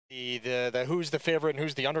the who's the favorite and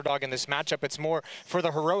who's the underdog in this matchup. It's more for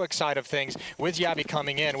the heroic side of things with Jabbi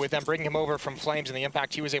coming in, with them bringing him over from Flames and the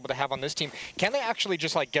impact he was able to have on this team. Can they actually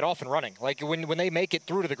just like get off and running? Like when they make it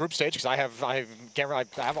through to the group stage, because you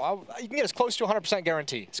can get as close to 100%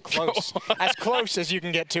 guarantee. It's close, as close as you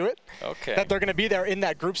can get to it. Okay. That they're going to be there in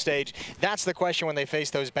that group stage. That's the question when they face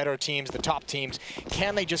those better teams, the top teams.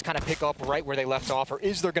 Can they just kind of pick up right where they left off, or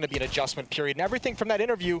is there going to be an adjustment period? And everything from that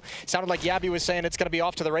interview sounded like Jabbi was saying it's going to be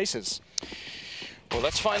off to the races. Well,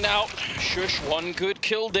 let's find out. Shush, one good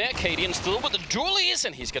kill there. cadiaN still with the dualies,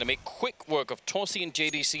 and he's going to make quick work of Torsi and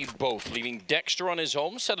JDC both, leaving Dexter on his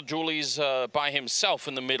own set of dualies by himself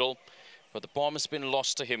in the middle. But the bomb has been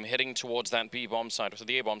lost to him, heading towards that B bomb site, or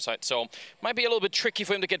the A bomb site. So might be a little bit tricky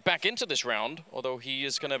for him to get back into this round, although he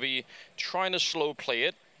is going to be trying to slow play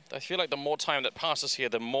it. I feel like the more time that passes here,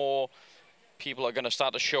 the more people are going to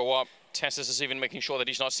start to show up. TeSeS is even making sure that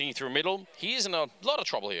he's not seen through middle. He's in a lot of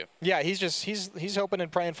trouble here. Yeah, he's hoping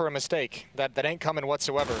and praying for a mistake. That ain't coming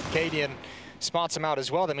whatsoever. cadiaN spots him out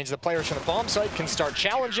as well. That means the players from the bomb site can start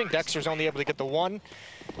challenging. Dexter's only able to get the one.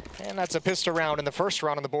 And that's a pistol round in the first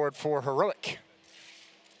round on the board for Heroic.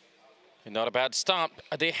 And not a bad start.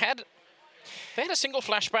 They had a single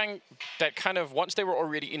flashbang that kind of, once they were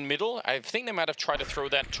already in middle, I think they might have tried to throw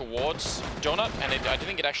that towards Donut, and I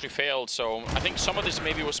think it actually failed. So I think some of this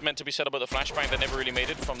maybe was meant to be set up with a flashbang that never really made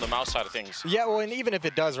it from the MOUZ side of things. Yeah, well, and even if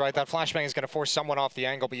it does, right, that flashbang is going to force someone off the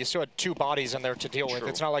angle, but you still had two bodies in there to deal with.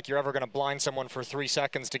 It's not like you're ever going to blind someone for 3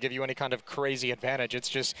 seconds to give you any kind of crazy advantage. It's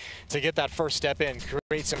just to get that first step in,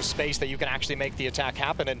 create some space that you can actually make the attack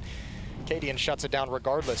happen, and cadiaN shuts it down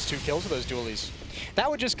regardless. 2 kills with those dualies. That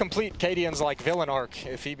would just complete cadiaN's like villain arc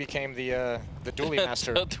if he became the dualie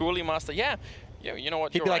master. The dualie master, yeah. You know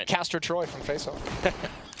what? He'd be like Castor Troy from Face Off.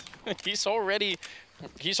 he's already,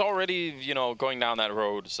 you know, going down that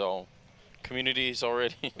road. So, community's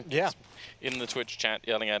already in the Twitch chat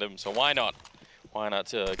yelling at him. So why not? Why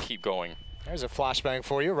not keep going? There's a flashbang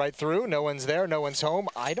for you, right through. No one's there. No one's home.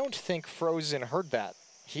 I don't think Frozen heard that.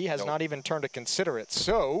 He has not even turned to consider it.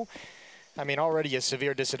 So, I mean, already a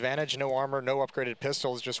severe disadvantage. No armor, no upgraded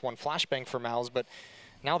pistols, just one flashbang for MOUZ. But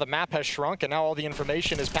now the map has shrunk, and now all the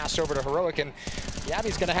information is passed over to Heroic. And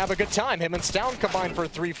Jabbi's going to have a good time. Him and stavn combined for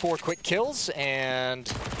 3-4 quick kills. And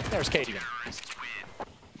there's cadiaN.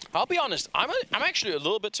 I'll be honest, I'm actually a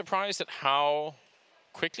little bit surprised at how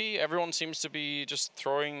quickly everyone seems to be just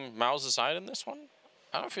throwing MOUZ aside in this one.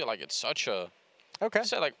 I don't feel like it's such a... Okay. I'd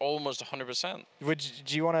say like almost 100%.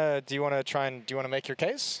 Do you want to make your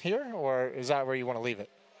case here, or is that where you want to leave it?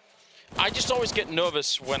 I just always get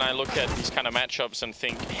nervous when I look at these kind of matchups and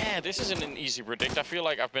think, yeah, this isn't an easy predict. I feel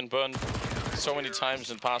like I've been burned so many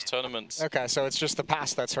times in past tournaments. Okay, so it's just the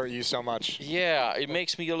past that's hurt you so much. Yeah, it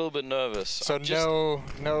makes me a little bit nervous. So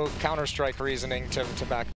no Counter-Strike reasoning to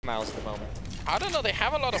back MOUZ at the moment. I don't know. They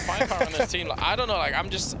have a lot of firepower on this team. Like, I don't know. Like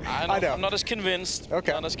I'm not as convinced.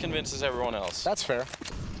 Okay. Not as convinced as everyone else. That's fair.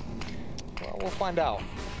 Well, we'll find out.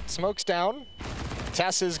 Smoke's down.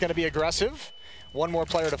 TeSeS is going to be aggressive. One more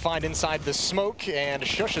player to find inside the smoke, and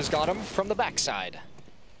Shush has got him from the backside.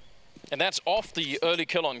 And that's off the early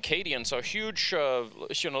kill on cadiaN. So huge, you know,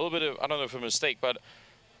 a little bit of, I don't know if a mistake, but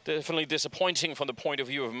definitely disappointing from the point of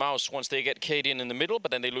view of MOUZ once they get cadiaN in the middle, but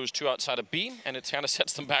then they lose 2 outside of B, and it kind of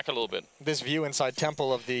sets them back a little bit. This view inside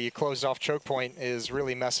Temple of the closed-off choke point is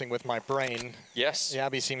really messing with my brain. Yes.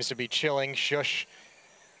 Jabbi seems to be chilling. Shush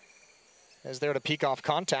is there to peek off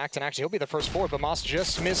contact, and actually he'll be the first forward, but Bymas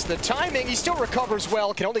just missed the timing. He still recovers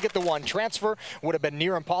well, can only get the one. Transfer would have been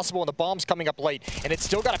near impossible, and the bomb's coming up late, and it's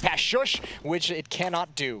still got to pass Shush, which it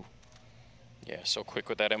cannot do. Yeah, so quick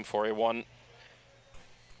with that M4A1.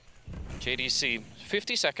 JDC,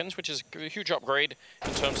 50 seconds, which is a huge upgrade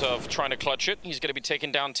in terms of trying to clutch it. He's going to be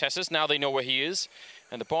taking down TeSeS. Now they know where he is.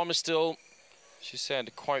 And the bomb is still, she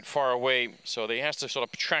said, quite far away. So they have to sort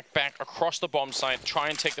of track back across the bomb site, try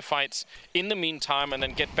and take the fights in the meantime, and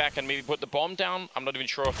then get back and maybe put the bomb down. I'm not even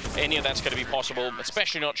sure if any of that's going to be possible,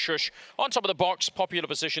 especially not Shush. On top of the box, popular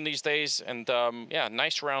position these days. And yeah,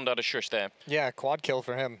 nice round out of Shush there. Yeah, quad kill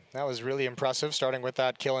for him. That was really impressive, starting with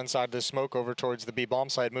that kill inside the smoke over towards the B bomb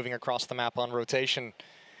site, moving across the map on rotation.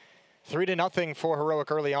 3-0 for Heroic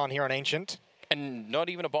early on here on Ancient. And not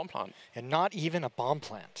even a bomb plant. And not even a bomb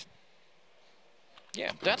plant.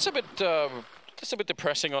 Yeah, that's a bit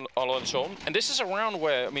depressing on its own. And this is a round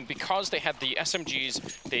where, I mean, because they had the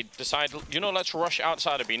SMGs, they decided, you know, let's rush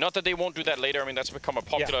outside of B. Not that they won't do that later. I mean, that's become a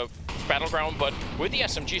popular battleground. But with the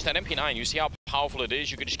SMGs, that MP9, you see how powerful it is.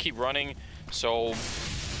 You could just keep running. So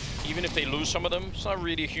even if they lose some of them, it's not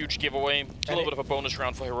really a huge giveaway. It's a little bit of a bonus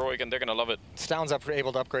round for Heroic, and they're going to love it. stavn's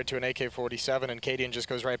able to upgrade to an AK-47, and cadiaN just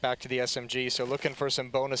goes right back to the SMG. So looking for some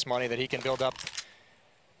bonus money that he can build up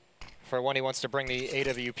for when he wants to bring the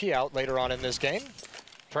AWP out later on in this game.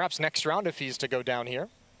 Perhaps next round if he's to go down here.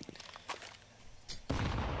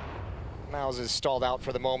 MOUZ is stalled out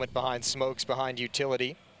for the moment behind smokes, behind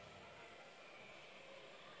utility.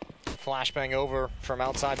 Flashbang over from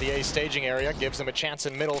outside the A staging area, gives them a chance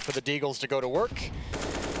in middle for the Deagles to go to work.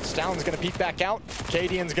 stavn's going to peek back out,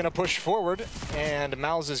 cadiaN's going to push forward, and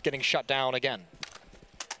MOUZ is getting shut down again.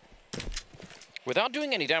 Without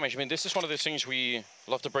doing any damage, I mean, this is one of those things we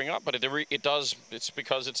love to bring up, but it's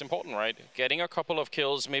because it's important, right? Getting a couple of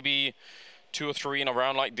kills, maybe 2 or 3 in a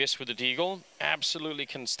round like this with the Deagle, absolutely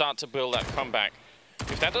can start to build that comeback.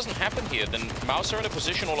 If that doesn't happen here, then MOUZ are in a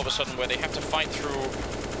position all of a sudden where they have to fight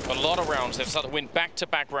through a lot of rounds. They've started to win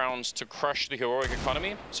back-to-back rounds to crush the Heroic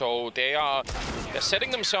economy. So they're setting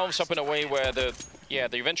themselves up in a way where the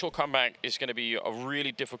eventual comeback is going to be a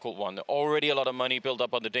really difficult one. Already a lot of money built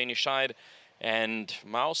up on the Danish side, and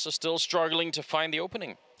MOUZ are still struggling to find the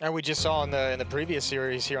opening. And we just saw in the previous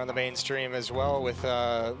series here on the mainstream as well with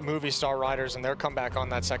Movie Star Riders and their comeback on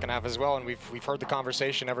that second half as well. And we've heard the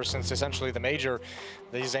conversation ever since essentially the major.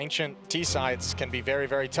 These ancient T-sides can be very,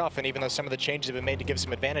 very tough. And even though some of the changes have been made to give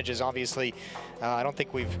some advantages, obviously, I don't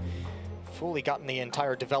think we've fully gotten the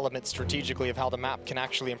entire development strategically of how the map can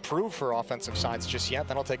actually improve for offensive sides just yet.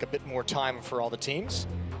 That'll take a bit more time for all the teams.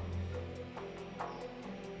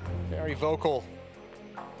 Very vocal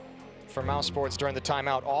for MOUZ Sports during the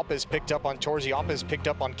timeout. Op is picked up on Torzy. Op is picked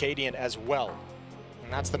up on cadiaN as well.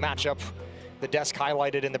 And that's the matchup the desk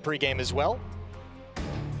highlighted in the pregame as well.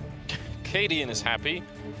 cadiaN is happy.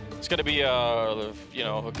 It's going to be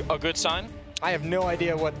a good sign. I have no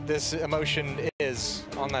idea what this emotion is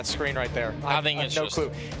on that screen right there. I think it's no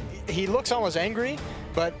clue. He looks almost angry,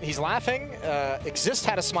 but he's laughing. Exist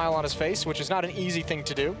had a smile on his face, which is not an easy thing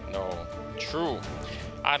to do. No, true.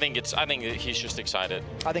 I think he's just excited.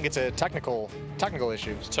 I think it's a technical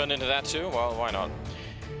issue. It's turned into that too? Well, why not?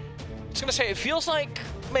 I was going to say, it feels like,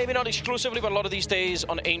 maybe not exclusively, but a lot of these days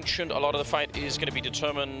on Ancient, a lot of the fight is going to be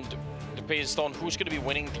determined based on who's going to be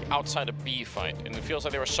winning the outside of B fight. And it feels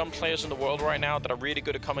like there are some players in the world right now that are really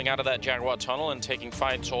good at coming out of that Jaguar tunnel and taking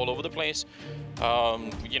fights all over the place.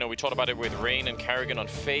 We talked about it with Rain and Carrigan on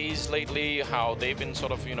FaZe lately, how they've been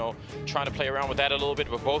sort of, trying to play around with that a little bit,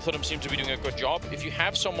 but both of them seem to be doing a good job. If you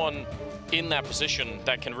have someone in that position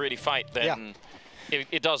that can really fight, then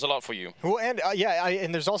it does a lot for you. Well, and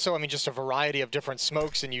and there's also, just a variety of different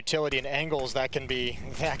smokes and utility and angles that can be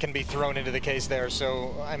thrown into the case there.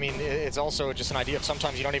 So, it's also just an idea of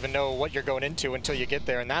sometimes you don't even know what you're going into until you get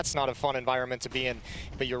there, and that's not a fun environment to be in.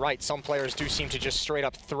 But you're right, some players do seem to just straight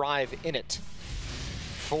up thrive in it.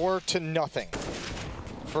 4-0.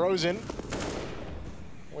 Frozen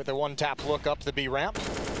with a one-tap look up the B ramp.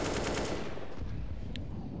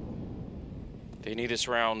 They need this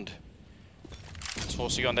round.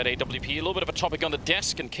 Torzy on that AWP, a little bit of a topic on the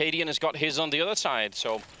desk, and cadiaN has got his on the other side.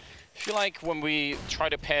 So I feel like when we try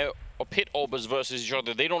to pair or pit orbers versus each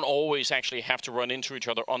other, they don't always actually have to run into each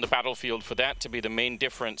other on the battlefield for that to be the main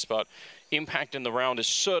difference. But impact in the round is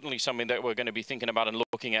certainly something that we're going to be thinking about and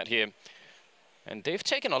looking at here. And they've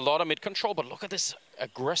taken a lot of mid-control, but look at this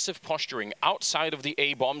aggressive posturing outside of the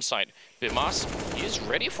A-bomb site. Bymas, he is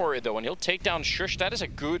ready for it, though, and he'll take down Shush. That is a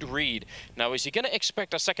good read. Now, is he going to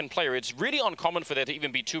expect a second player? It's really uncommon for there to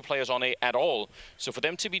even be 2 players on A at all. So for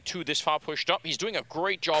them to be 2 this far pushed up, he's doing a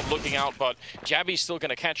great job looking out, but Jabbi's still going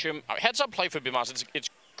to catch him. Heads-up play for Bymas. It's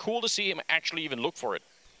cool to see him actually even look for it.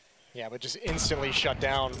 Yeah, but just instantly shut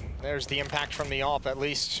down. There's the impact from the AWP, at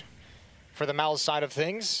least for the MOUZ side of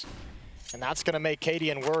things. And that's going to make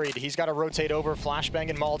cadiaN worried. He's got to rotate over, flashbang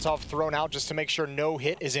and Molotov thrown out just to make sure no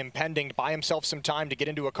hit is impending, to buy himself some time to get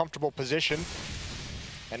into a comfortable position.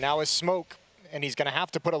 And now his smoke, and he's going to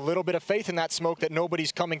have to put a little bit of faith in that smoke that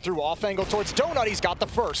nobody's coming through. Off angle towards Donut, he's got the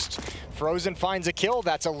first. Frozen finds a kill.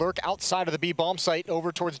 That's a lurk outside of the B bomb site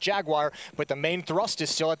over towards Jaguar, but the main thrust is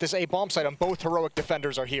still at this A bomb site, and both heroic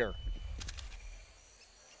defenders are here.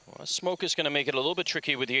 Well, smoke is going to make it a little bit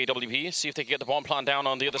tricky with the AWP. See if they can get the bomb plant down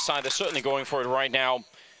on the other side. They're certainly going for it right now.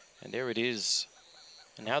 And there it is.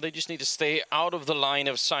 And now they just need to stay out of the line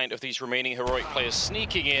of sight of these remaining heroic players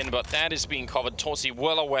sneaking in, but that is being covered. Torzy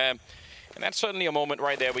well aware. And that's certainly a moment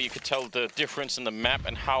right there where you could tell the difference in the map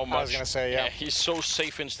and how much. I was going to say, yeah. He's so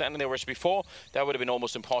safe in standing there, whereas before, that would have been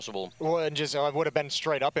almost impossible. Well, and just it would have been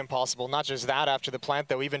straight up impossible. Not just that after the plant,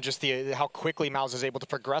 though, even just how quickly MOUZ is able to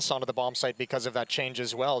progress onto the bomb site because of that change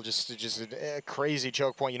as well. Just a crazy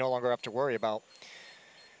choke point you no longer have to worry about.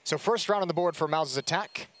 So first round on the board for MOUZ's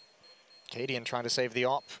attack. cadiaN trying to save the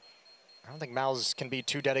op. I don't think MOUZ can be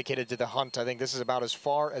too dedicated to the hunt. I think this is about as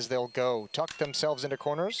far as they'll go. Tuck themselves into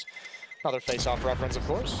corners. Another face-off reference, of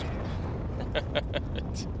course.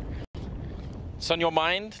 It's on your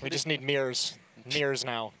mind? We just need mirrors. Mirrors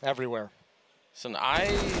now, everywhere. Listen,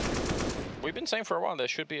 we've been saying for a while there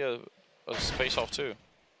should be a face-off too.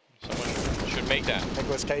 Someone should make that.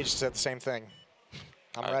 Nicolas Cage said the same thing.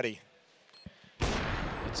 I'm ready.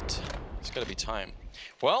 It's got to be time.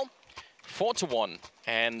 Well, 4-1,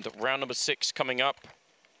 and round number 6 coming up.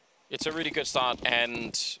 It's a really good start,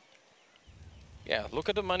 and yeah, look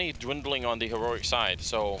at the money dwindling on the heroic side.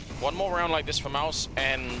 So one more round like this for MOUZ,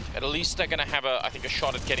 and at least they're going to have, I think, a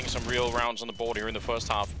shot at getting some real rounds on the board here in the first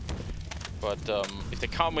half. But if they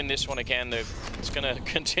can't win this one again, it's going to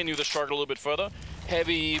continue the struggle a little bit further.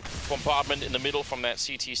 Heavy bombardment in the middle from that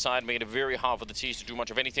CT side made it very hard for the Ts to do much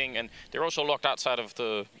of anything, and they're also locked outside of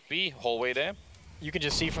the B hallway there. You can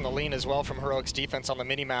just see from the lean as well from Heroic's defense on the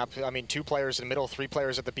minimap. I mean, 2 players in the middle, 3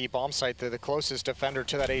 players at the B bomb site. The closest defender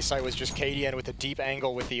to that A site was just cadiaN with a deep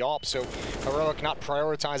angle with the op. So Heroic not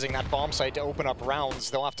prioritizing that bomb site to open up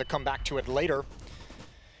rounds. They'll have to come back to it later.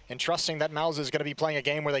 And trusting that MOUZ is going to be playing a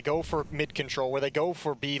game where they go for mid control, where they go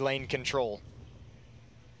for B lane control.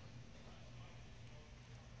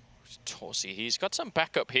 Torsey, he's got some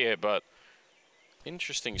backup here, but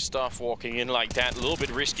interesting stuff walking in like that. A little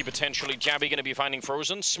bit risky potentially. Jabbi going to be finding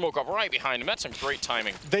Frozen. Smoke up right behind him. That's some great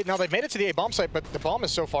timing. Now they've made it to the A bomb site, but the bomb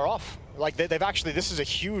is so far off. Like they've actually, this is a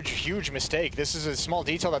huge mistake. This is a small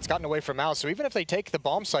detail that's gotten away from MOUZ. So even if they take the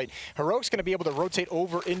bomb site, Heroic's going to be able to rotate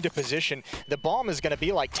over into position. The bomb is going to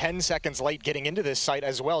be like 10 seconds late getting into this site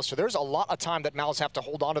as well. So there's a lot of time that MOUZ have to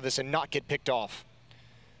hold on to this and not get picked off.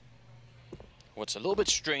 What's a little bit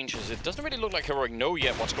strange is it doesn't really look like Heroic know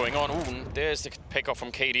yet what's going on. Ooh, there's the pick-off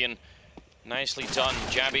from cadiaN. Nicely done.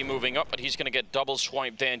 Jabbi moving up, but he's going to get double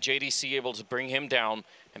swiped there. And JDC able to bring him down.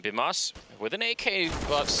 And Bymas with an AK,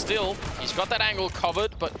 but still, he's got that angle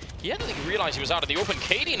covered, but he hadn't even realized he was out of the open.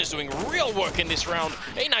 cadiaN is doing real work in this round.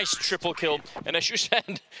 A nice triple kill. And as you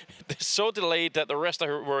said, they're so delayed that the rest of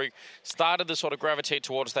Heroic started to sort of gravitate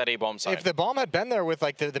towards that A-bomb side. If the bomb had been there with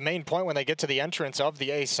like the main point when they get to the entrance of the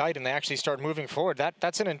A site and they actually start moving forward,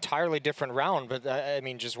 that's an entirely different round. But I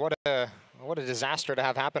mean, just what a disaster to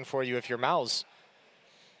have happen for you if you're MOUZ.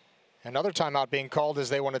 Another timeout being called as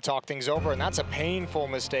they want to talk things over, and that's a painful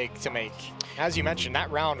mistake to make. As you mentioned, that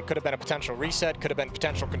round could have been a potential reset, could have been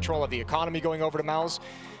potential control of the economy going over to MOUZ,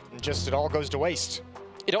 and just it all goes to waste.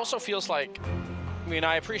 It also feels like, I mean,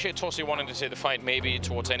 I appreciate Torsey wanting to take the fight maybe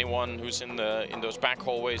towards anyone who's in those back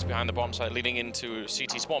hallways behind the bomb site leading into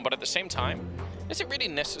CT spawn, but at the same time, is it really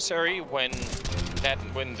necessary when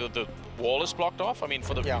the wall is blocked off? I mean,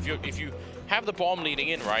 if you have the bomb leading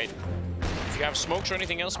in, right? If you have smokes or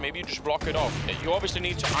anything else, maybe you just block it off. You obviously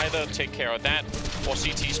need to either take care of that or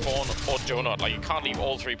CT spawn or donut. Like, you can't leave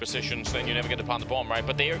all 3 positions, then you never get to plant the bomb, right?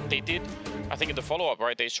 But they did, I think in the follow-up,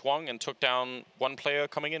 right? They swung and took down 1 player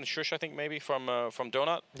coming in, Shush, I think maybe from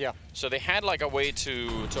donut. Yeah. So they had like a way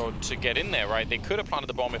to get in there, right? They could have planted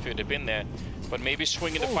the bomb if it had been there, but maybe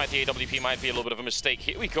swinging to fight the AWP might be a little bit of a mistake.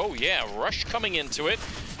 Here we go, yeah, Rush coming into it.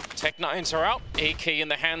 Tech9s are out, AK in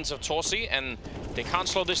the hands of Torsey, and they can't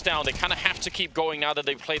slow this down. They kind of have to keep going now that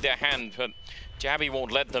they've played their hand, but Jabbi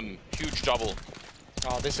won't let them. Huge double.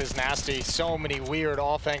 Oh, this is nasty. So many weird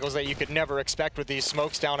off angles that you could never expect with these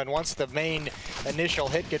smokes down, and once the main initial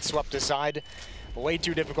hit gets swept aside, way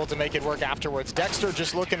too difficult to make it work afterwards. Dexter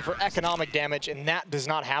just looking for economic damage, and that does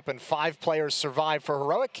not happen. 5 players survive for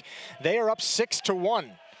Heroic. They are up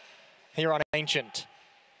 6-1 here on Ancient.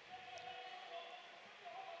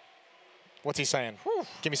 What's he saying? Whew.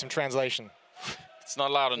 Give me some translation. It's not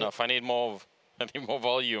loud enough. I need more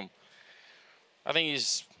volume. I think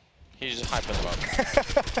he's just hyping about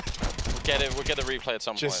it. We'll get the replay at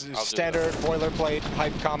some point. Just standard boilerplate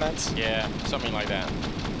hype comments? Yeah, something like that.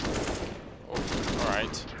 Oh, all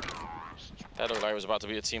right. That looked like it was about to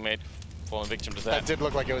be a teammate falling victim to that. That did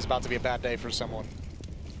look like it was about to be a bad day for someone.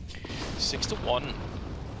 6-1.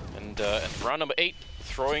 And round number 8.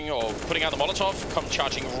 Throwing or putting out the Molotov, come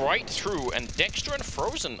charging right through, and Dexter and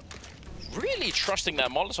Frozen really trusting that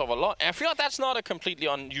Molotov a lot. And I feel like that's not a completely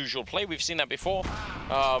unusual play. We've seen that before,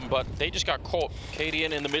 but they just got caught.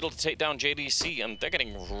 cadiaN in the middle to take down JDC, and they're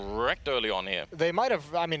getting wrecked early on here. They might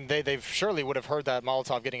have, I mean, they surely would have heard that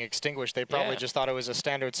Molotov getting extinguished. They probably just thought it was a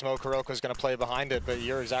standard smoke. Heroic was going to play behind it, but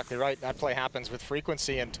you're exactly right. That play happens with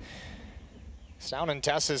frequency, and stavn and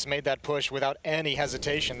TeSeS made that push without any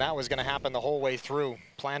hesitation. That was going to happen the whole way through.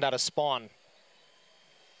 Planned out of spawn.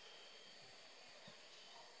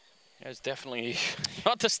 It's definitely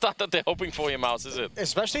not the start that they're hoping for, your MOUZ, is it?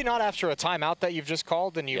 Especially not after a timeout that you've just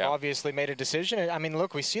called and you've obviously made a decision. I mean,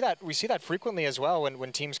 look, we see that frequently as well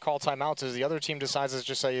when teams call timeouts, as the other team decides to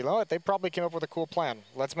just say, you know what, they probably came up with a cool plan.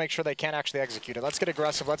 Let's make sure they can't actually execute it. Let's get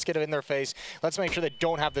aggressive. Let's get it in their face. Let's make sure they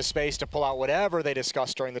don't have the space to pull out whatever they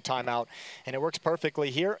discussed during the timeout. And it works perfectly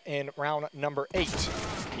here in round number 8.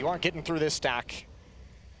 You aren't getting through this stack.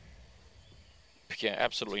 Yeah,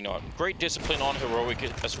 absolutely not. Great discipline on Heroic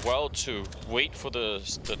as well to wait for the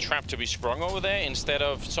trap to be sprung over there instead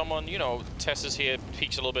of someone, you know, Tess here,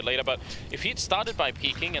 peeks a little bit later. But if he'd started by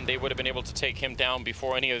peeking and they would have been able to take him down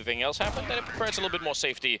before anything else happened, then it provides a little bit more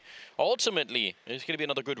safety. Ultimately, it's going to be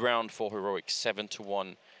another good round for Heroic,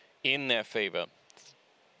 7-1 in their favor.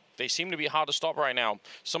 They seem to be hard to stop right now.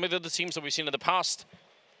 Some of the other teams that we've seen in the past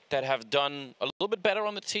that have done a little bit better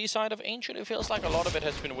on the T side of Ancient, it feels like a lot of it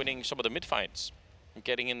has been winning some of the mid fights.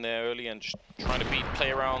 Getting in there early and just trying to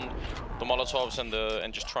play around the Molotovs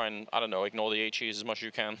and just try and, I don't know, ignore the HEs as much as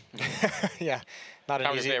you can. Yeah, not an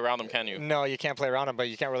easy... Can't play around them, can you? No, you can't play around them, but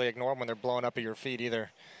you can't really ignore them when they're blowing up at your feet either.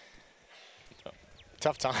 No.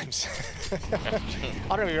 Tough times. I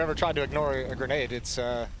don't know if you've ever tried to ignore a grenade. It's,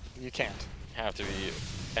 you can't. Have to be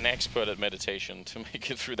an expert at meditation to make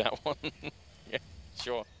it through that one. Yeah,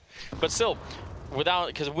 sure. But still,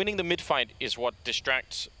 because winning the mid fight is what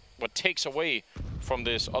distracts, what takes away from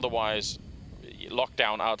this otherwise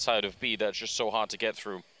lockdown outside of B that's just so hard to get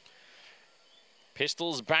through.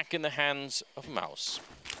 Pistols back in the hands of MOUZ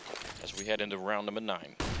as we head into round number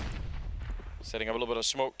 9. Setting up a little bit of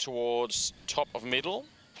smoke towards top of middle,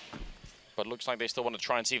 but looks like they still want to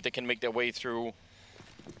try and see if they can make their way through,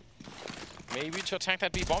 maybe to attack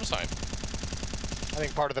that B bomb site. I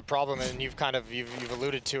think part of the problem, and you've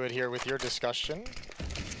alluded to it here with your discussion.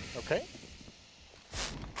 Okay.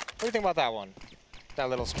 What do you think about that one? That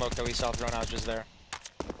little smoke that we saw thrown out just there.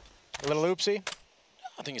 A little oopsie?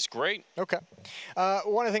 I think it's great. Okay.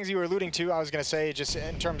 One of the things you were alluding to, I was going to say, just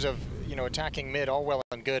in terms of, you know, attacking mid, all well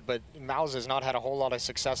and good, but MOUZ has not had a whole lot of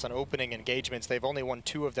success on opening engagements. They've only won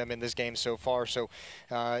 2 of them in this game so far, so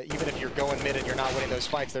even if you're going mid and you're not winning those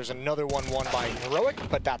fights, there's another one won by Heroic,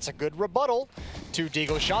 but that's a good rebuttal to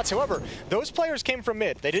Deagle's shots. However, those players came from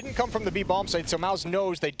mid. They didn't come from the B bomb site, so MOUZ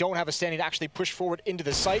knows they don't have a standing to actually push forward into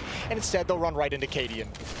the site, and instead they'll run right into cadiaN.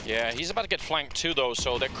 Yeah, he's about to get flanked too, though,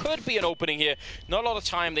 so there could be an opening here. Not a lot of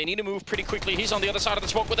time. They need to move pretty quickly. He's on the other side of the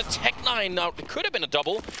smoke with a Tech-9. Now, it could have been a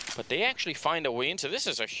double, but they actually find a way into this.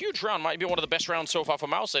 Is a huge round. Might be one of the best rounds so far for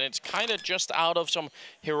MOUZ, and it's kind of just out of some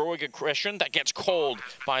heroic aggression that gets called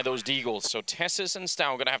by those Deagles. So Tessis and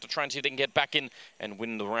stavn going to have to try and see if they can get back in and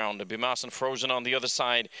win the round. And Bymas and Frozen on the other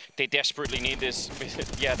side. They desperately need this.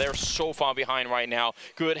 Yeah, they're so far behind right now.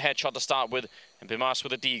 Good headshot to start with. And Bymas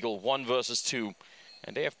with a Deagle. 1 versus 2.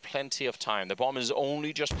 And they have plenty of time. The bomb is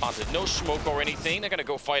only just planted. No smoke or anything. They're going to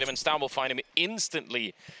go fight him, and stavn will find him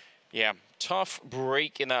instantly. Yeah, tough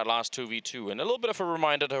break in that last 2v2. And a little bit of a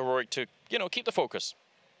reminder to Heroic to, you know, keep the focus.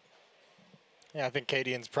 Yeah, I think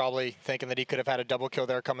cadiaN's probably thinking that he could have had a double kill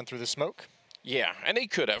there coming through the smoke. Yeah, and he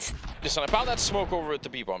could have. Listen, about that smoke over at the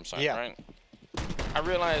B-bomb site, right? I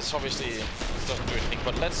realize, obviously, it doesn't do anything,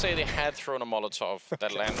 but let's say they had thrown a Molotov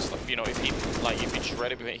that lands, you know, if he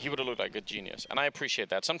shredded, he would have looked like a genius. And I appreciate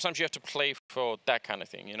that. Sometimes you have to play for that kind of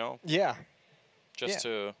thing, you know? Yeah. Just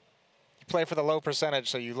to... You play for the low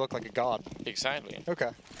percentage so you look like a god. Exactly.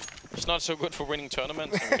 Okay. It's not so good for winning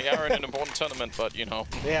tournaments. I mean, we are in an important tournament, but, you know.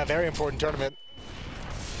 Yeah, very important tournament.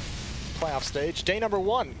 Playoff stage. Day number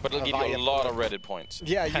 1. But it'll give you a lot of Reddit points.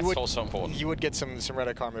 Yeah, That's also important. You would get some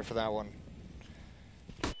Reddit karma for that one.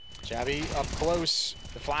 Jabbi up close.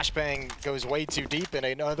 The flashbang goes way too deep, and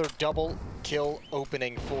another double kill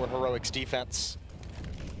opening for Heroic's defense.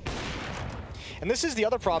 And this is the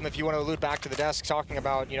other problem, if you want to allude back to the desk, talking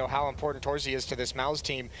about, you know, how important Torzi is to this MOUZ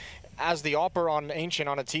team. As the AWPer on Ancient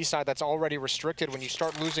on a T side that's already restricted, when you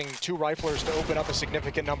start losing 2 riflers to open up a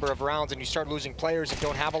significant number of rounds and you start losing players that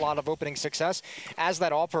don't have a lot of opening success, as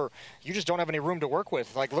that AWPer, you just don't have any room to work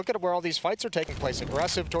with. Like, look at where all these fights are taking place.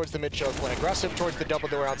 Aggressive towards the mid-choke point, aggressive towards the double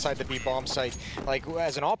door outside the B bomb site. Like,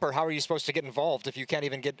 as an AWPer, how are you supposed to get involved if you can't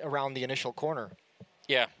even get around the initial corner?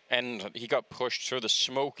 Yeah, and he got pushed through the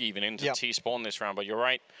smoke even into T-spawn this round, but you're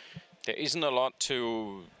right. There isn't a lot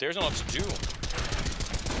to do.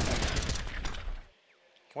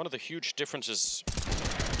 One of the huge differences,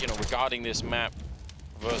 you know, regarding this map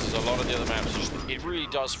versus a lot of the other maps, just, it really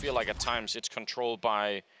does feel like at times it's controlled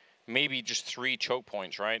by maybe just 3 choke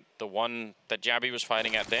points, right? The one that Jabbi was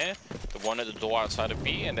fighting at there, the one at the door outside of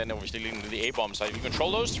B, and then obviously leading to the A-bomb side. If you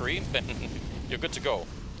control those 3, then you're good to go.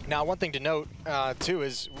 Now, one thing to note, too,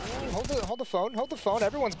 is hold the phone.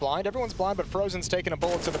 Everyone's blind, but Frozen's taking a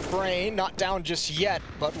bullet to the brain. Not down just yet,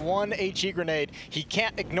 but one HE grenade. He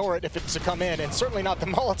can't ignore it if it's to come in, and certainly not the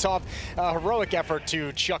Molotov. Heroic effort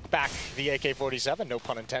to chuck back the AK-47, no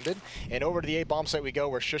pun intended. And over to the A bomb site we go,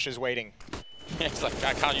 where Shush is waiting. It's like,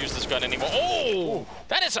 I can't use this gun anymore. Oh!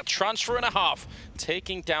 That is a transfer and a half.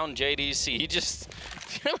 Taking down JDC. He just,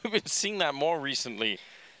 we've been seeing that more recently.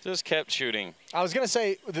 Just kept shooting. I was going to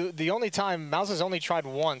say, the only time, MOUZ has only tried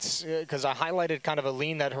once, because I highlighted kind of a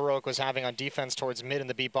lean that Heroic was having on defense towards mid in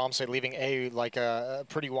the B bomb site, leaving A like a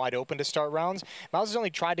pretty wide open to start rounds. MOUZ has only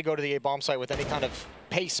tried to go to the A bomb site with any kind of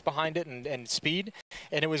pace behind it and speed,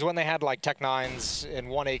 and it was when they had like Tech 9s and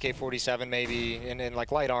one AK-47 maybe, in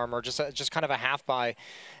like light armor, just kind of a half buy.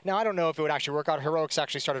 Now, I don't know if it would actually work out. Heroic's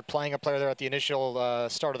actually started playing a player there at the initial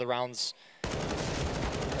start of the rounds,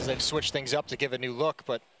 as they've switched things up to give a new look,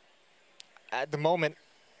 but at the moment,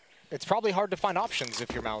 it's probably hard to find options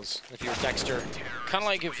if you're MOUZ, if you're Dexter. Kind of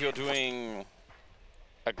like if you're doing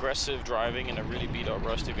aggressive driving in a really beat-up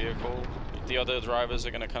rusty vehicle, the other drivers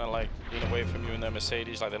are going to kind of like lean away from you in their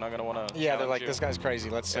Mercedes, like they're not going to want to. Yeah, they're like, this guy's crazy.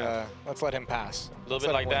 Let's let him pass. A little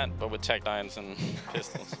bit like that, but with Tech 9s and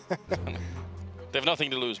pistols. They have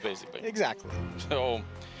nothing to lose, basically. Exactly. So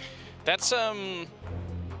that's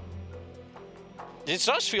it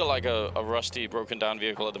does feel like a rusty, broken down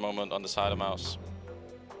vehicle at the moment on the side of MOUZ.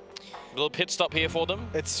 A little pit stop here for them.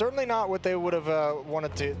 It's certainly not what they would have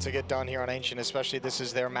wanted to get done here on Ancient, especially this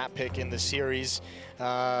is their map pick in the series.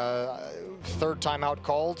 Third timeout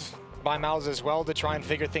called by MOUZ as well to try and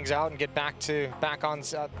figure things out and get back on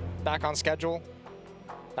schedule,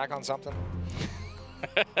 back on something.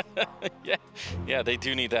 yeah, they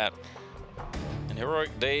do need that. And Heroic,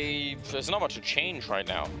 there's not much to change right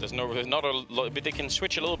now. There's not a lot, but they can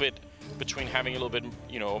switch a little bit between having a little bit,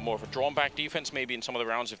 you know, more of a drawn back defense maybe in some of the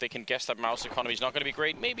rounds. If they can guess that MOUZ economy is not going to be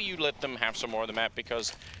great, maybe you let them have some more of the map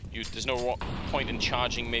because there's no point in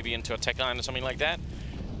charging maybe into a Tech 9 or something like that.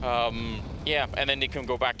 Yeah, and then they can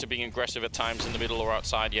go back to being aggressive at times in the middle or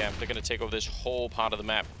outside. Yeah, they're going to take over this whole part of the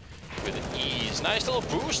map with ease. Nice little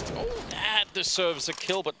boost. Oh, that deserves a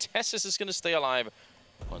kill, but Tessis is going to stay alive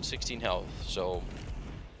on 16 health, so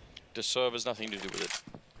deserve has nothing to do with it.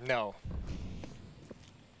 No.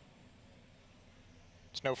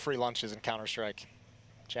 There's no free lunches in Counter-Strike.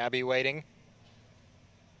 Jabbi waiting.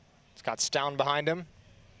 He's got stavn behind him.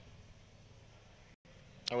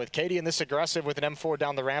 And with cadiaN this aggressive with an M4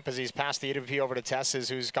 down the ramp as he's passed the AWP over to Tessis,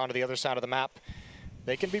 who's gone to the other side of the map,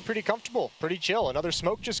 they can be pretty comfortable, pretty chill. Another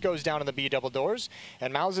smoke just goes down in the B double doors,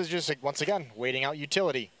 and MOUZ is just, once again, waiting out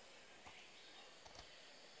utility.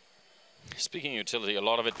 Speaking of utility, a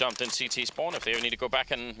lot of it dumped in CT spawn. If they ever need to go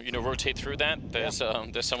back and, you know, rotate through that, there's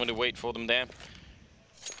someone to wait for them there.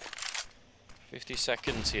 50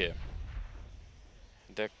 seconds here.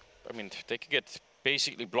 I mean, they could get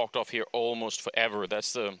basically blocked off here almost forever.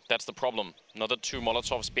 That's the problem. Another 2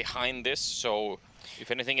 Molotovs behind this, so if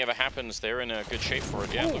anything ever happens, they're in a good shape for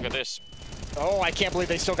it. Yeah, look at this. Oh, I can't believe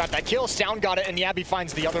they still got that kill. stavn got it, and jabbi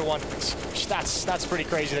finds the other one. That's pretty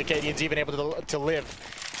crazy that cadiaN's even able to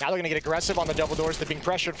live. Now they're going to get aggressive on the double doors. They're being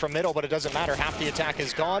pressured from middle, but it doesn't matter. Half the attack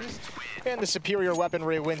is gone, and the superior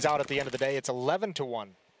weaponry wins out at the end of the day. It's 11-1.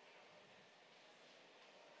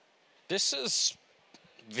 This is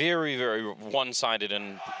very, very one-sided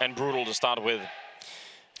and brutal to start with.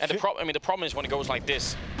 And the problem is when it goes like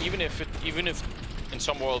this, even if in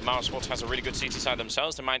some world MOUZ Sports has a really good CT side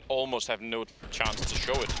themselves, they might almost have no chance to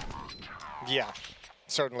show it. Yeah.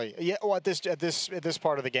 Certainly, yeah. Well, at this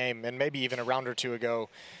part of the game, and maybe even a round or two ago,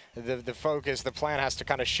 the focus, the plan has to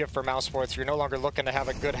kind of shift for MOUZ Sports. You're no longer looking to have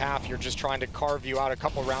a good half. You're just trying to carve you out a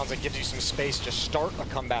couple rounds that gives you some space to start a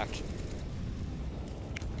comeback.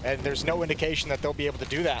 And there's no indication that they'll be able to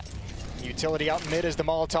do that. Utility out mid as the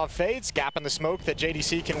Molotov fades, gap in the smoke that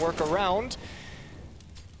JDC can work around.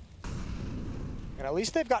 And at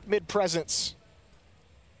least they've got mid presence.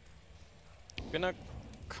 Been a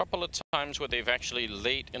couple of times where they've actually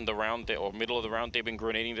late in the round or middle of the round they've been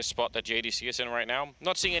grenading the spot that JDC is in right now.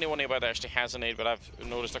 Not seeing anyone nearby that actually has a nade, but I've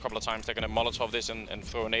noticed a couple of times they're going to Molotov this and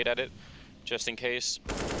throw a nade at it just in case.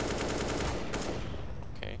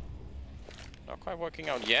 Okay, not quite working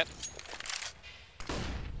out yet,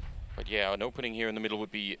 but yeah, an opening here in the middle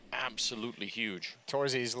would be absolutely huge.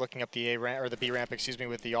 Torzi's looking up the A ramp, or the B ramp, excuse me,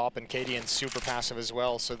 with the AWP, and cadiaN's super passive as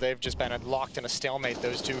well. So they've just been locked in a stalemate,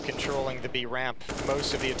 those two controlling the B ramp.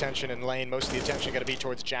 Most of the attention in lane, most of the attention going to be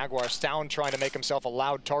towards Jaguar. stavn trying to make himself a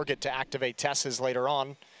loud target to activate Tessis later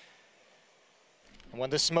on. And when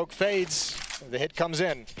the smoke fades, the hit comes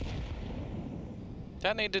in.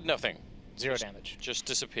 That nade did nothing. Zero damage. Just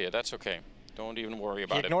disappeared. That's okay. Don't even worry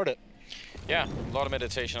about it. He ignored it. Yeah, a lot of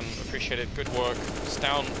meditation. Appreciate it. Good work.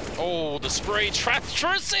 stavn. Oh, the spray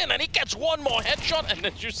transfers in, and he gets one more headshot. And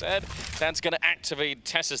as you said, that's going to activate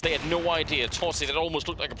TeSeS. They had no idea. Torsey, that almost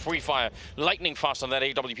looked like a pre-fire. Lightning fast on that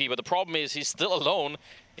AWP. But the problem is he's still alone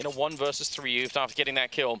in a 1 versus 3 after getting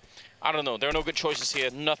that kill. I don't know. There are no good choices here.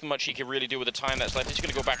 Nothing much he can really do with the time that's left. He's going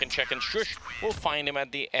to go back and check, and Shush will find him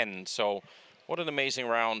at the end. So what an amazing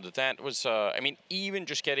round. That was, I mean, even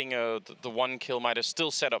just getting the 1 kill might have still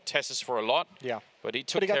set up TeSeS for a lot. Yeah. But he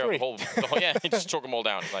took care of the whole, yeah, he just took them all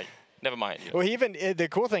down. Like, never mind. You know. Well, even the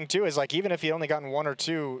cool thing, too, is like even if he only gotten 1 or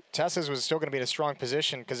 2, TeSeS was still going to be in a strong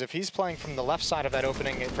position, because if he's playing from the left side of that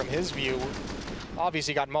opening, from his view,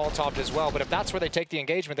 obviously got Molotov'd as well, but if that's where they take the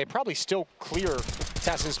engagement, they probably still clear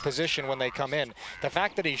TeSeS' position when they come in. The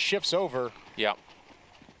fact that he shifts over... Yeah.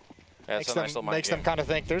 Makes them kind of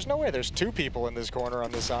think, there's no way there's 2 people in this corner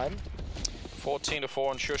on this side. 14-4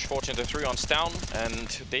 on Shush, 14-3 on stavn, and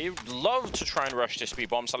they love to try and rush this speed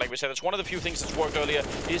bomb. So like we said, it's one of the few things that's worked earlier,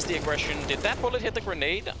 is the aggression. Did that bullet hit the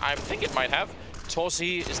grenade? I think it might have.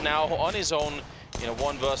 Torsey is now on his own in a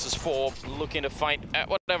 1 versus 4, looking to fight at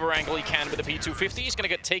whatever angle he can with the P250. He's going to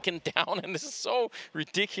get taken down, and this is so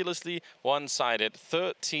ridiculously one-sided.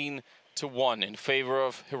 13-1 in favor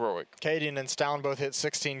of Heroic. cadiaN and stavn both hit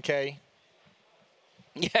 16K.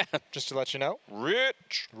 Yeah. Just to let you know.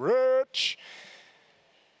 Rich.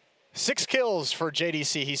 6 kills for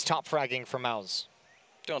JDC. He's top fragging for MOUZ.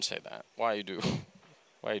 Don't say that. Why are you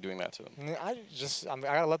doing that to them? I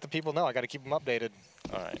gotta let the people know. I gotta keep them updated.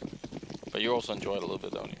 All right. But you also enjoyed it a little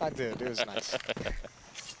bit, don't you? I did. It was nice.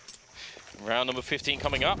 Round number 15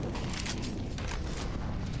 coming up.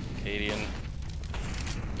 cadiaN.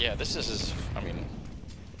 Yeah, this is, I mean,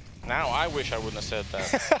 now I wish I wouldn't have said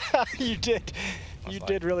that. You did. You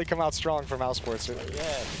did really come out strong for MOUZ Sports. Yeah, they can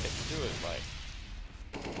do it,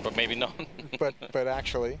 like. But maybe not. but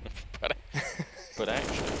actually. but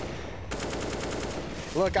actually.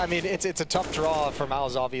 Look, I mean, it's a tough draw for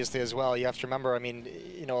MOUZ, obviously, as well. You have to remember, I mean,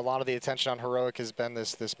 you know, a lot of the attention on Heroic has been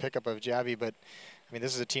this pickup of Jabbi, but I mean,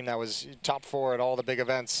 this is a team that was top 4 at all the big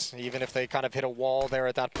events. Even if they kind of hit a wall there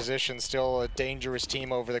at that position, still a dangerous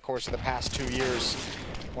team over the course of the past 2 years.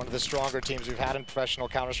 One of the stronger teams we've had in professional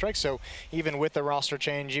Counter-Strike. So even with the roster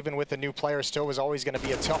change, even with the new player, still was always going to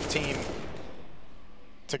be a tough team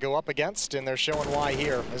to go up against, and they're showing why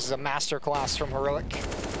here. This is a masterclass from Heroic.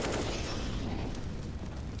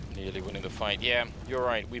 Nearly winning the fight. Yeah, you're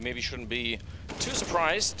right. We maybe shouldn't be too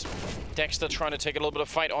surprised. Dexter trying to take a little bit of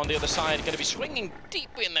fight on the other side. Going to be swinging deep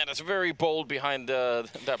in there. That's very bold behind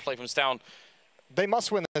that play from stavn. They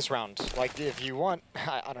must win this round. Like, if you want,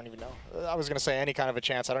 I don't even know. I was going to say any kind of a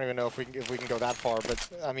chance. I don't even know if we can go that far. But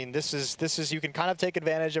I mean, this is you can kind of take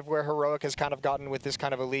advantage of where Heroic has kind of gotten with this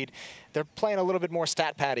kind of a lead. They're playing a little bit more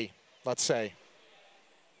stat patty, let's say.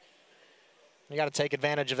 You got to take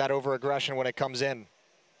advantage of that over-aggression when it comes in.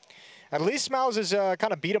 At least MOUZ has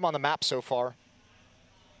kind of beat them on the map so far.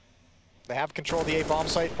 They have control of the A bomb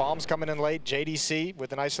site. Bombs coming in late. JDC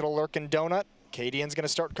with a nice little lurking donut. cadiaN's going to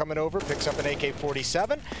start coming over, picks up an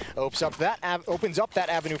AK-47, opens up that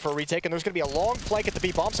avenue for a retake, and there's going to be a long flank at the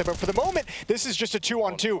B bomb site. But for the moment, this is just a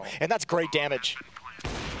 2-on-2, and that's great damage.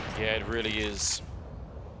 Yeah, it really is.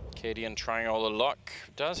 cadiaN trying all the luck.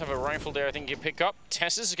 Does have a rifle there, I think you pick up.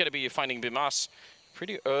 TeSeS is going to be finding Bymas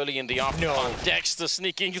pretty early in the afternoon. No. Dexter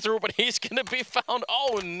sneaking through, but he's going to be found.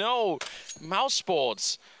 Oh, no. MOUZ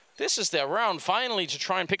Sports. This is their round, finally, to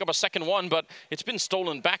try and pick up a second one, but it's been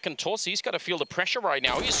stolen back, and Torsey's got to feel the pressure right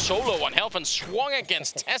now. He's solo on health and swung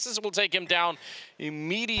against TeSeS will take him down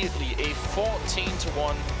immediately. A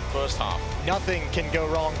 14-1 first half. Nothing can go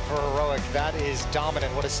wrong for Heroic. That is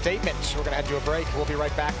dominant. What a statement. We're going to head to a break. We'll be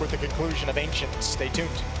right back with the conclusion of Ancient. Stay tuned.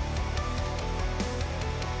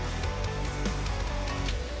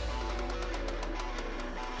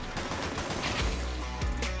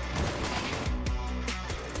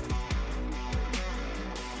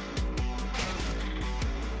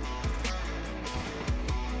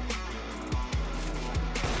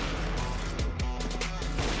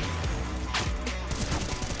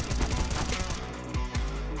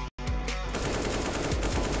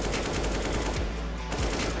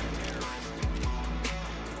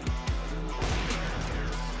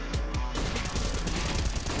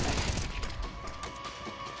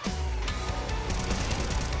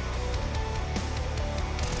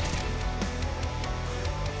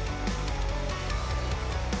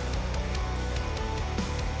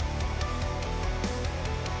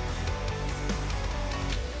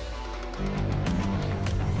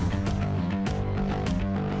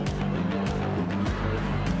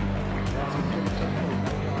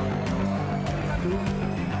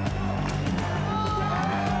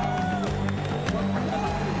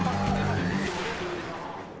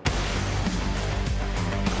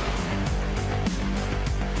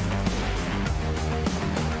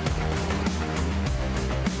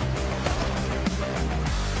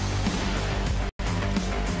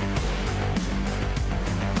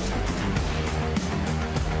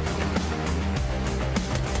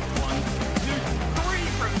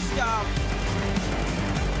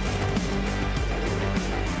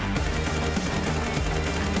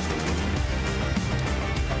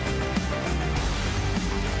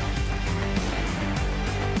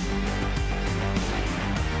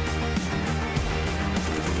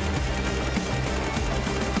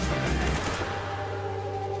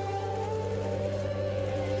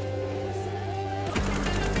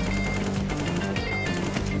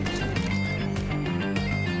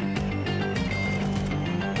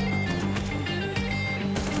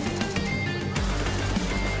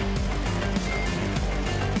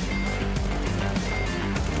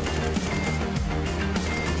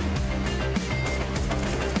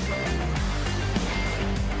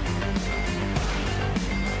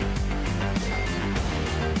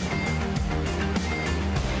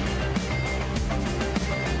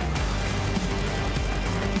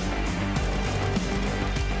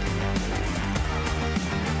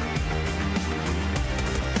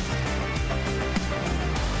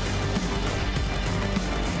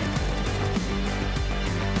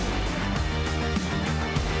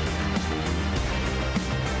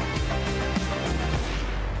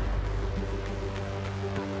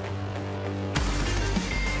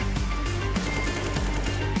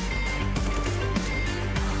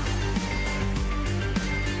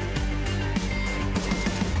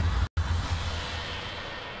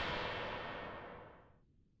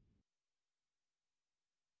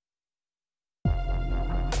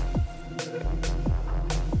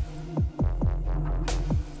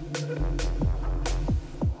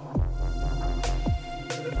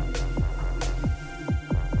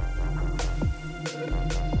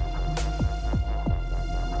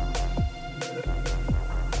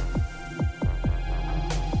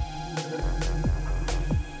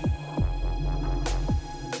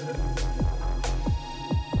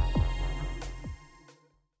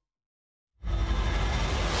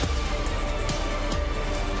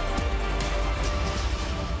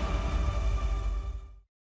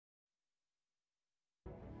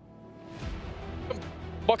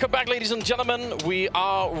 Welcome back, ladies and gentlemen. We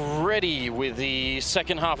are ready with the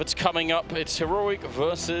second half. It's coming up. It's Heroic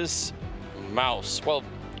versus MOUZ. Well,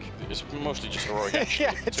 it's mostly just Heroic, actually.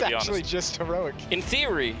 Yeah, it's actually just Heroic. In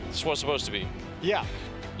theory, this was supposed to be. Yeah.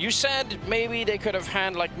 You said maybe they could have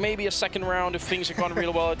had like maybe a second round if things had gone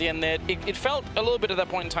real well at the end there. It felt a little bit at that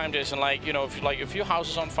point in time, Jason, like, you know, if your house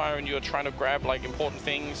is on fire and you're trying to grab like important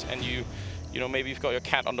things and you know, maybe you've got your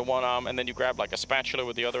cat under one arm and then you grab like a spatula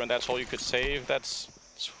with the other and that's all you could save. That's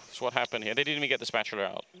what happened here. They didn't even get the spatula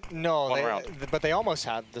out. No, but they almost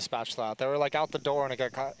had the spatula out. They were like out the door and it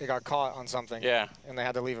got caught on something. Yeah. And they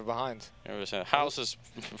had to leave it behind. It was a house is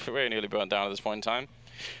very nearly burnt down at this point in time.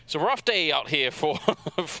 It's a rough day out here for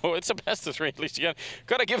it's a best of 3 at least again.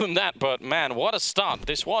 Gotta give them that, but man, what a start.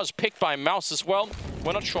 This was picked by MOUZ as well.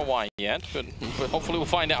 We're not sure why yet, but hopefully we'll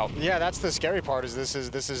find out. Yeah, that's the scary part, is this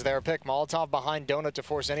is their pick. Molotov behind Donut to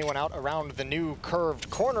force anyone out around the new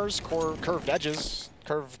curved corners, curved edges,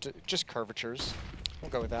 just curvatures.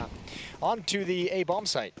 We'll go with that. On to the A bomb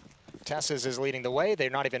site. Tesses is leading the way. They're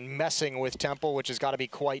not even messing with Temple, which has got to be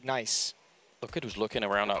quite nice. Look at who's looking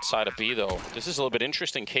around outside of B, though. This is a little bit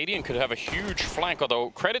interesting. cadiaN could have a huge flank,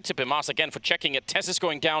 although credit to Bymas again for checking it. Tess is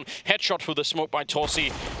going down. Headshot through the smoke by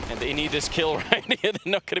Torsi, and they need this kill right here.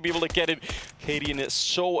 They're not going to be able to get it. cadiaN is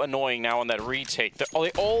so annoying now on that retake.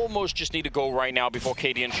 They almost just need to go right now before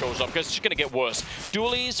cadiaN shows up, because it's going to get worse.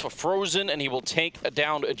 Dualies for Frozen, and he will take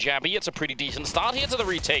down jabbi. It's a pretty decent start here to the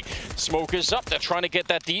retake. Smoke is up. They're trying to get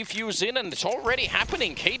that defuse in, and it's already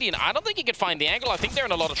happening. cadiaN, I don't think he can find the angle. I think they're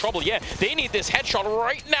in a lot of trouble. Yeah, they need this headshot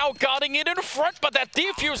right now, guarding it in front, but that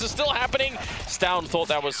defuse is still happening. stavn thought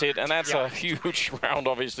that was it, and that's a huge round,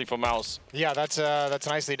 obviously, for MOUZ. Yeah, that's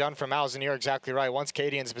nicely done for MOUZ, and you're exactly right. Once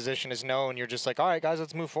cadiaN's position is known, you're just like, all right, guys,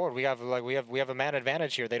 let's move forward. We have a man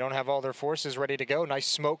advantage here. They don't have all their forces ready to go. Nice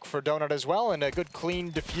smoke for Donut as well, and a good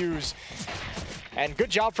clean defuse. And good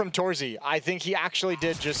job from Torsi. I think he actually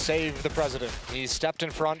did just save the president. He stepped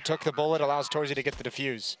in front, took the bullet, allows Torsi to get the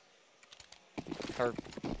defuse.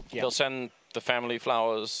 He'll send the family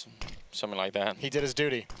flowers, something like that. He did his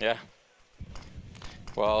duty. Yeah.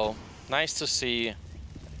 Well, nice to see.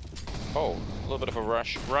 Oh, a little bit of a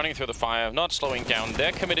rush. Running through the fire, not slowing down.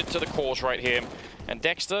 They're committed to the cause right here. And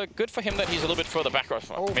Dexter, good for him that he's a little bit further back.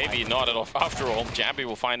 Maybe not at all. After all, jabbi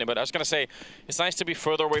will find him. But I was going to say, it's nice to be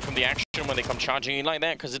further away from the action when they come charging in like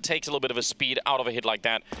that, because it takes a little bit of a speed out of a hit like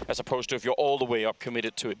that, as opposed to if you're all the way up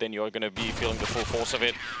committed to it, then you're going to be feeling the full force of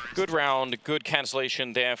it. Good round, good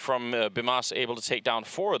cancellation there from Bymas, able to take down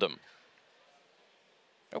 4 of them.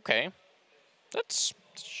 Okay. That's,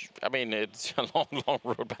 I mean, it's a long, long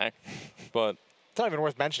road back, but... It's not even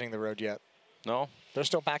worth mentioning the road yet. No? They're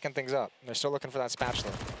still packing things up. They're still looking for that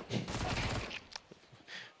spatula.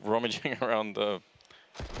 Rummaging around the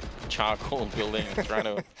charcoal building and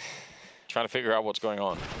trying to figure out what's going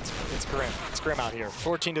on. It's grim. It's grim out here.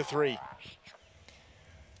 14-3.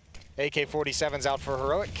 AK-47's out for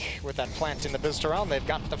Heroic with that plant in the booster round. They've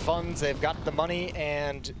got the funds, they've got the money,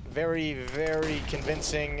 and very, very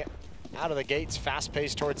convincing out of the gates.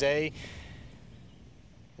 Fast-paced towards A.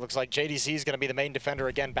 Looks like JDC is going to be the main defender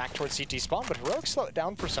again, back towards CT spawn, but Heroic slowed it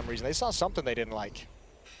down for some reason. They saw something they didn't like.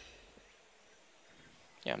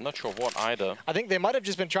 Yeah, I'm not sure what either. I think they might have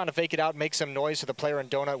just been trying to fake it out, make some noise so the player in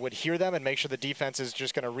Donut would hear them and make sure the defense is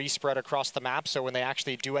just going to respread across the map, so when they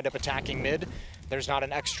actually do end up attacking mid, there's not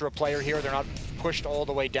an extra player here. They're not pushed all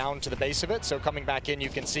the way down to the base of it. So coming back in, you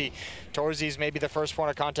can see Torsi's maybe the first point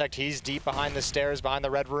of contact. He's deep behind the stairs, behind the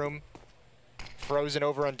red room. Frozen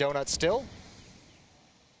over on Donut still.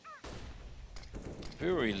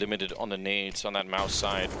 Very limited on the nades on that MOUZ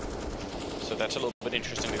side. So that's a little bit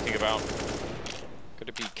interesting to think about. Got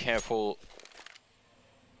to be careful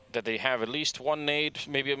that they have at least one nade,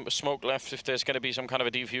 maybe a smoke left if there's going to be some kind of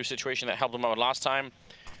a defuse situation that helped them out last time.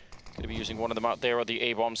 Going to be using one of them out there on the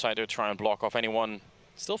A bomb side to try and block off anyone.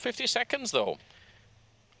 Still 50 seconds though.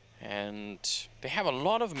 And they have a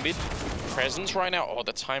lot of mid presence right now. Oh,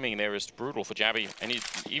 the timing there is brutal for jabbi. And he's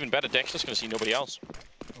even better, Dexter's going to see nobody else.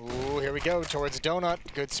 Ooh, here we go towards Donut.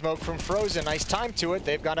 Good smoke from Frozen. Nice time to it.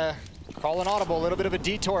 They've got to call an audible. A little bit of a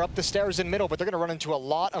detour up the stairs in middle, but they're going to run into a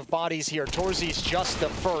lot of bodies here. Torsi's just the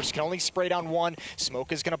first. Can only spray down one.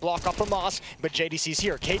 Smoke is going to block up Bymas, but JDC's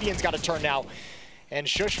here. cadiaN's got to turn now. And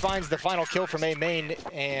Shush finds the final kill from A main,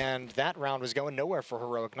 and that round was going nowhere for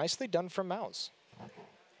Heroic. Nicely done from MOUZ.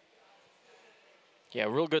 Yeah,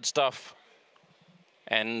 real good stuff.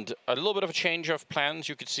 And a little bit of a change of plans.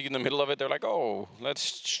 You could see in the middle of it, they're like, oh,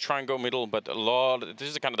 let's try and go middle. But this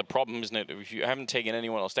is kind of the problem, isn't it? If you haven't taken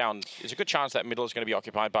anyone else down, there's a good chance that middle is going to be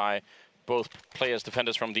occupied by both players,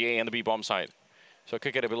 defenders from the A and the B bomb side. So it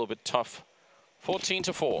could get a little bit tough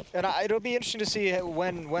 14-4. And it'll be interesting to see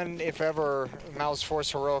when, if ever, MOUZ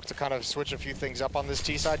force Heroic to kind of switch a few things up on this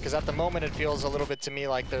T side, because at the moment it feels a little bit to me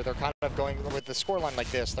like they're kind of going with the scoreline like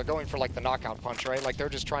this. They're going for like the knockout punch, right? Like they're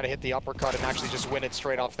just trying to hit the uppercut and actually just win it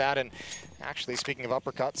straight off that. And actually, speaking of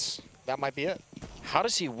uppercuts, that might be it. How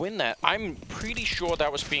does he win that? I'm pretty sure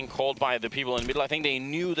that was being called by the people in the middle. I think they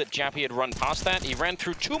knew that jabbi had run past that. He ran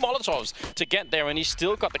through 2 Molotovs to get there, and he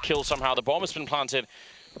still got the kill somehow. The bomb has been planted.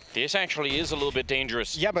 This actually is a little bit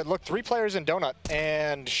dangerous. Yeah, but look, 3 players in Donut,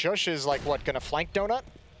 and Shush is like what, gonna flank Donut?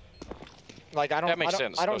 Like I don't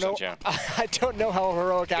know. Yeah. I don't know how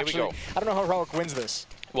Heroic actually. I don't know how Heroic wins this.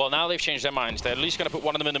 Well, now they've changed their minds. They're at least going to put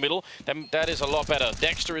one of them in the middle. That is a lot better.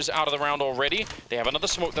 Dexter is out of the round already. They have another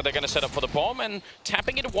smoke that they're going to set up for the bomb, and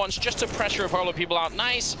tapping it once just to pressure a couple of people out.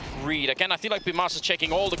 Nice read. Again, I feel like Bymas is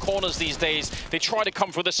checking all the corners these days. They try to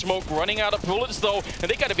come for the smoke, running out of bullets though, and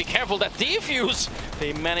they got to be careful. That defuse,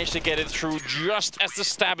 they managed to get it through just as the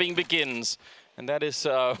stabbing begins. And that is,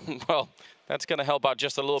 well, that's going to help out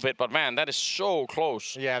just a little bit, but man, that is so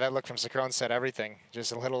close. Yeah, that look from Sakron said everything.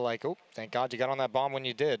 Just a little like, oh, thank God you got on that bomb when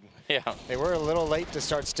you did. Yeah. They were a little late to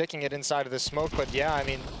start sticking it inside of the smoke, but yeah, I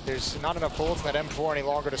mean, there's not enough bullets in that M4 any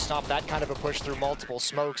longer to stop that kind of a push through multiple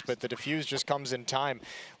smokes, but the defuse just comes in time.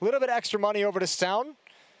 A little bit extra money over to stavn.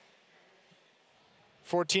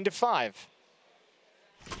 14-5.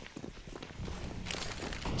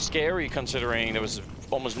 Scary considering there was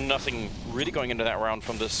almost nothing really going into that round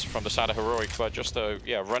from the side of Heroic, but just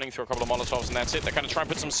yeah, running through a couple of Molotovs and that's it. They're kind of trying to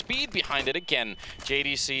put some speed behind it again.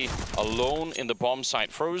 JDC alone in the bomb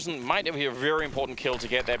site. Frozen might have a very important kill to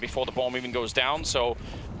get there before the bomb even goes down, so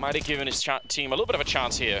might have given his team a little bit of a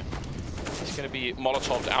chance here. He's going to be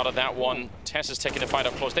Molotoved out of that one. Tess is taking the fight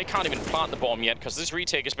up close. They can't even plant the bomb yet because this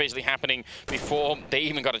retake is basically happening before they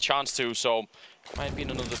even got a chance to. So might be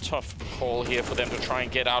another tough call here for them to try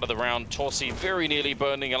and get out of the round. Torsi very nearly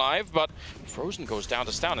burning alive, but Frozen goes down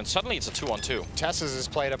to stavn, and suddenly it's a 2-on-2. Tess's has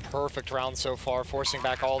played a perfect round so far, forcing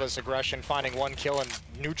back all this aggression, finding 1 kill and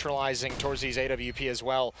neutralizing Torsi's AWP as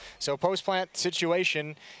well. So post-plant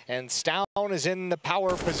situation, and stavn is in the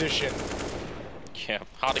power position. Yeah,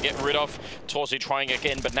 hard to get rid of. Torsi trying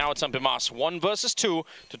again, but now it's on Bymas. 1 versus 2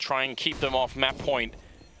 to try and keep them off map point.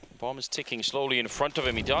 Bomb is ticking slowly in front of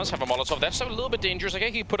him. He does have a Molotov. That's a little bit dangerous.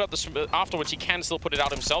 Okay, he put out the afterwards. He can still put it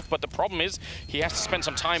out himself, but the problem is he has to spend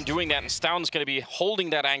some time doing that, and stavn's going to be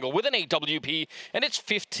holding that angle with an AWP, and it's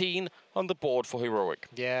 15 on the board for Heroic.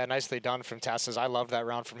 Yeah, nicely done from Tess's. I loved that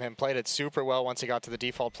round from him. Played it super well once he got to the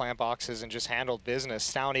default plant boxes and just handled business.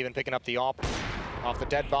 stavn even picking up the op off the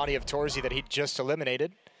dead body of Torsi that he just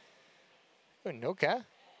eliminated. Okay.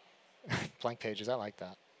 Blank pages, I like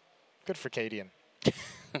that. Good for cadiaN.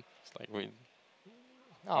 It's like we...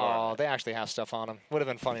 Oh, they actually have stuff on them. Would have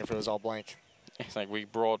been funny if it was all blank. It's like we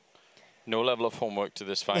brought no level of homework to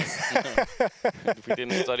this fight. We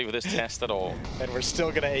didn't study for this test at all. And we're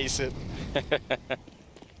still going to ace it.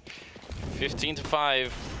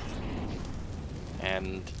 15-5.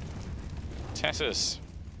 And Tessus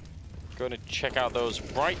going to check out those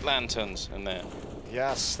bright lanterns in there.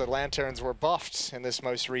 Yes, the lanterns were buffed in this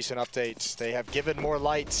most recent update. They have given more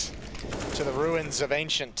light to the ruins of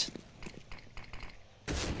Ancient.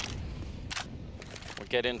 We'll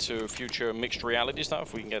get into future mixed reality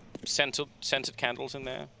stuff. We can get scented candles in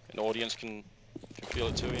there. An audience can feel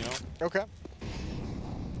it too, you know? Okay.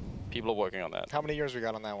 People are working on that. How many years we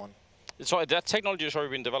got on that one? That technology has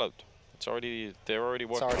already been developed. They're already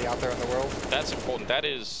working. It's already out there in the world. That's important. That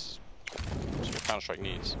is what Counter-Strike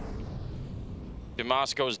needs.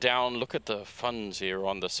 Bymas goes down. Look at the funds here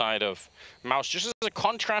on the side of MOUZ. Just as a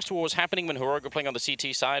contrast to what was happening when Heroic were playing on the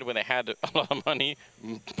CT side, when they had a lot of money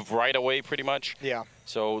right away, pretty much. Yeah.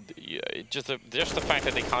 So just the fact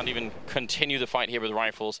that they can't even continue the fight here with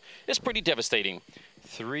rifles is pretty devastating.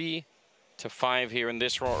 3-5 here in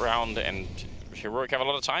this round, and Heroic have a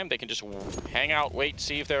lot of time. They can just hang out, wait,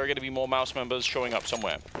 see if there are going to be more MOUZ members showing up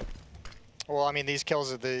somewhere. Well, I mean, these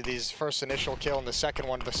kills, these first initial kill and the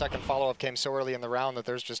second follow-up came so early in the round that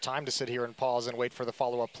there's just time to sit here and pause and wait for the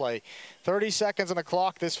follow-up play. 30 seconds on the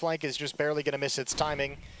clock. This flank is just barely going to miss its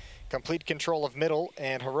timing. Complete control of middle,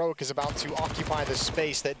 and Heroic is about to occupy the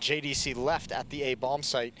space that JDC left at the A bomb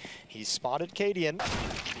site. He's spotted cadiaN,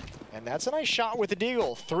 and that's a nice shot with the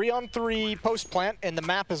deagle. 3-on-3 post-plant, and the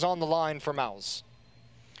map is on the line for MOUZ.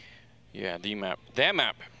 Yeah, their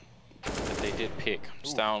map that they did pick.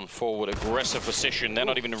 stavn forward, aggressive position. They're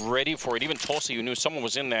not even ready for it. Even Torsi, who knew someone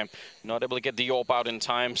was in there, not able to get the AWP out in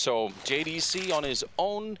time. So JDC on his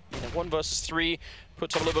own in a 1 versus 3,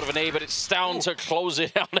 puts up a little bit of an A, but it's down to close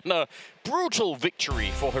it out in a brutal victory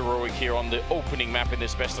for Heroic here on the opening map in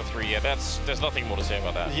this best of 3. Yeah, there's nothing more to say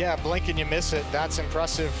about that. Yeah, blink and you miss it. That's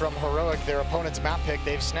impressive from Heroic. Their opponent's map pick,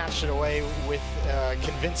 they've snatched it away with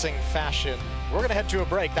convincing fashion. We're going to head to a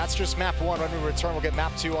break. That's just map 1. When we return, we'll get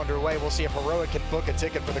map 2 underway. We'll see if Heroic can book a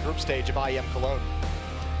ticket for the group stage of IEM Cologne.